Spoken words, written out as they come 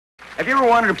Have you ever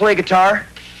wanted to play guitar?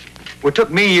 Well, it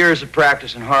took me years of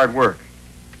practice and hard work.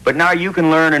 But now you can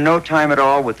learn in no time at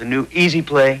all with the new Easy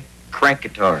Play crank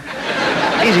guitar.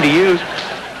 Easy to use.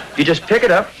 You just pick it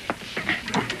up,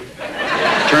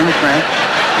 turn the crank,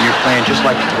 and you're playing just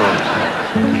like a pro.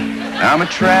 I'm a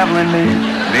traveling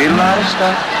man, made a lot of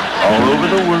stuff all over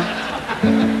the world.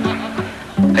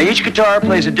 Now, each guitar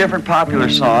plays a different popular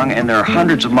song, and there are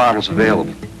hundreds of models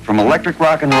available, from electric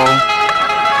rock and roll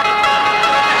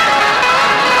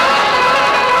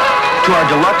to our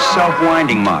deluxe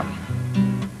self-winding model.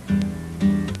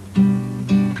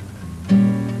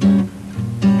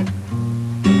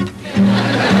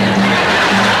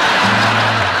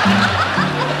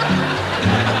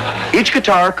 Each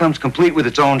guitar comes complete with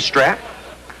its own strap,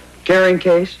 carrying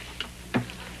case,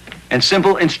 and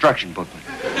simple instruction booklet.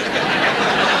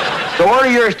 So order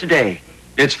yours today.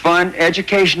 It's fun,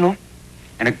 educational,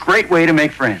 and a great way to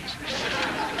make friends.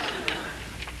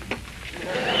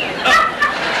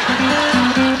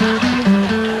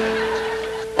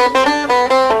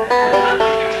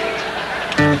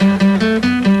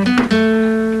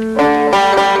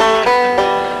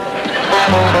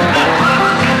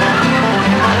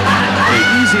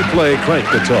 Play crank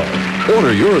guitar.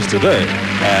 Order yours today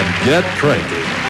and get cranky.